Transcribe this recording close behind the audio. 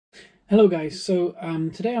Hello guys, so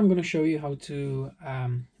today I'm going to show you how to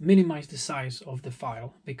minimize the size of the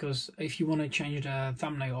file, because if you want to change the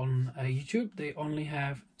thumbnail on YouTube, they only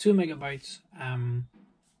have 2 megabytes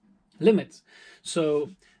limit. So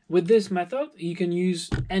with this method you can use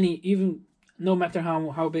any, even no matter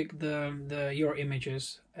how big your image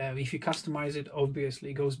is. If you customize it, obviously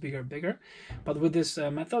it goes bigger, but with this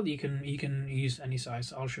method you can use any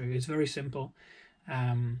size. I'll show you. It's very simple.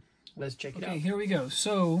 Let's check it out. Okay, here we go.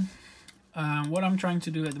 So what I'm trying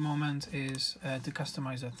to do at the moment is to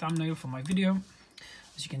customize a thumbnail for my video.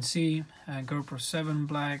 As you can see, GoPro 7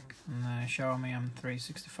 black, and Xiaomi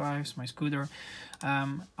M365 is my scooter.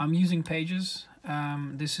 I'm using Pages.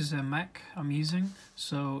 This is a Mac I'm using,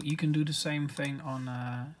 so you can do the same thing on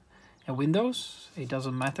a Windows. It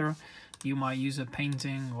doesn't matter. You might use a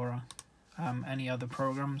Painting or any other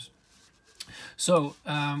programs. So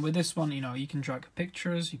with this one, you can drag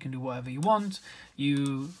pictures, you can do whatever you want,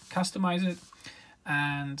 you customize it,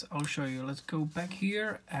 and I'll show you. Let's go back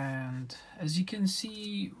here, and as you can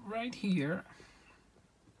see right here,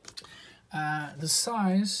 the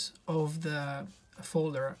size of the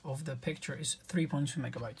folder of the picture is 3.2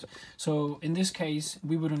 megabytes. So in this case,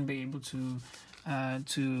 we wouldn't be able to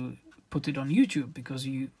put it on YouTube because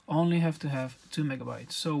you only have to have 2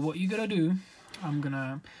 megabytes. So what you gotta do, I'm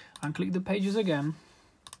gonna unclick the Pages again,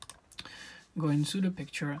 go into the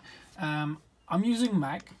picture. I'm using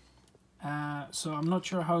Mac, so I'm not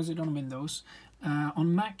sure how is it on Windows.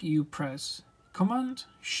 On Mac you press Command,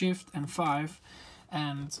 Shift and 5,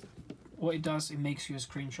 and what it does, it makes you a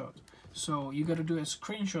screenshot. So you got to do a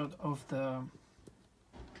screenshot of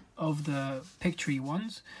the picture you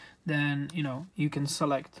want. Then you can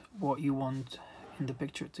select what you want in the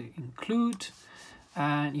picture to include,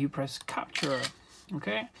 and you press capture.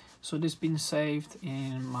 Okay, so this been saved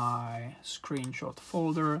in my screenshot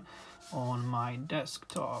folder on my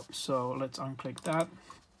desktop. So let's unclick that.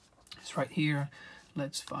 It's right here.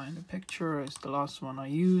 Let's find the picture. It's the last one I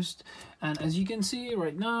used, and as you can see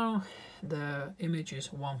right now, the image is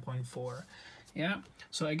 1.4. Yeah,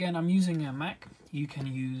 so again, I'm using a Mac. You can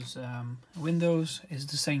use Windows. It's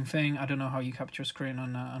the same thing. I don't know how you capture screen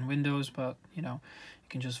on Windows, but you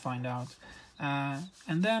can just find out.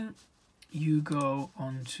 And then you go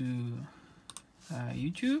onto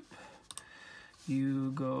YouTube.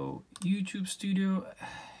 You go YouTube Studio.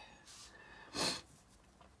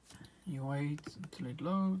 You wait until it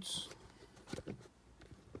loads.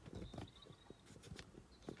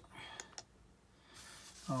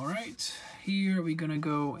 All right, here we're gonna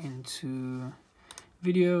go into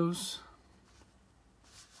videos.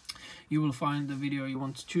 You will find the video you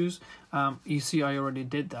want to choose. You see, I already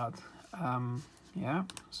did that. Yeah,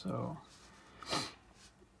 so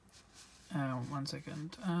 1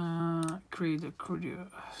 second. Create a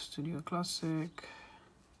Studio Classic,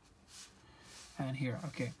 and here.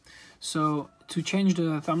 Okay, so to change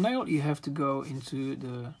the thumbnail, you have to go into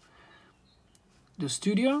the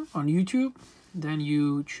studio on YouTube. Then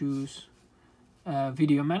you choose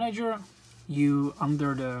Video Manager. You,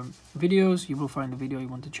 under the videos, you will find the video you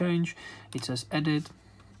want to change. It says Edit.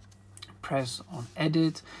 Press on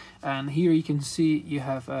Edit, and here you can see you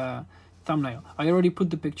have a thumbnail. I already put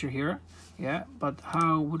the picture here. Yeah, but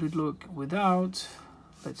how would it look without?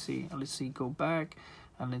 Let's see. Go back,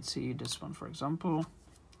 and let's see this one, for example,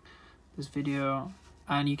 this video,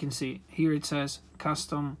 and you can see here it says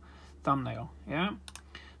custom thumbnail. Yeah,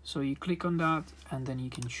 so you click on that, and then you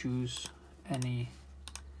can choose any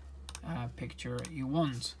picture you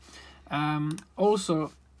want.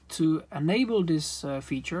 Also, to enable this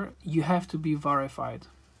feature, you have to be verified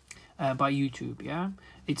by YouTube. Yeah,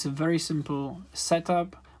 it's a very simple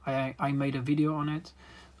setup. I made a video on it.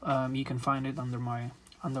 You can find it under my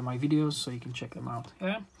videos, so you can check them out.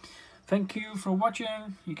 Yeah, thank you for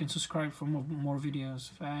watching. You can subscribe for more videos.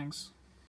 Thanks.